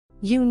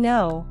You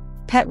know,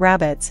 pet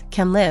rabbits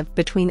can live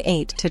between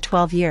 8 to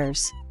 12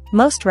 years.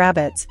 Most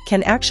rabbits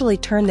can actually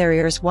turn their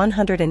ears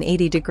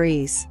 180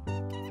 degrees.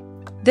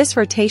 This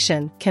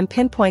rotation can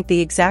pinpoint the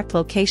exact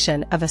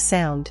location of a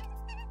sound.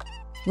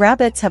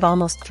 Rabbits have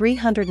almost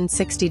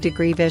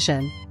 360-degree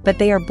vision, but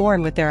they are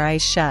born with their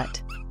eyes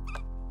shut.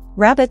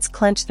 Rabbits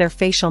clench their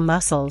facial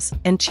muscles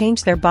and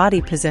change their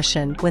body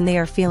position when they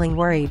are feeling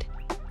worried.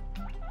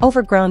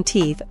 Overgrown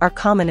teeth are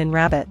common in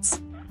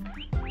rabbits.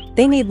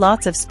 They need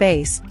lots of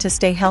space to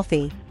stay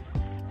healthy.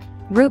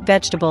 Root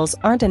vegetables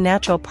aren't a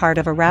natural part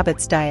of a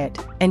rabbit's diet,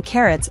 and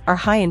carrots are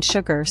high in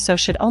sugar so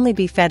should only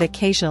be fed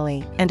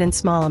occasionally and in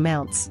small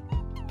amounts.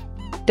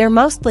 They're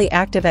mostly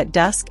active at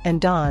dusk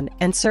and dawn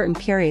and certain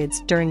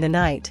periods during the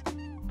night.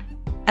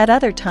 At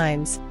other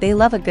times, they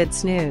love a good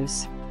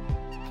snooze.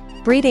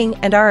 Breeding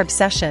and our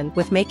obsession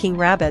with making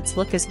rabbits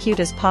look as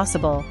cute as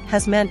possible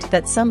has meant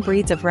that some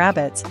breeds of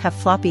rabbits have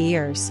floppy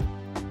ears.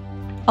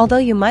 Although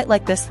you might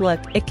like this look,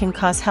 it can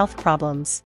cause health problems.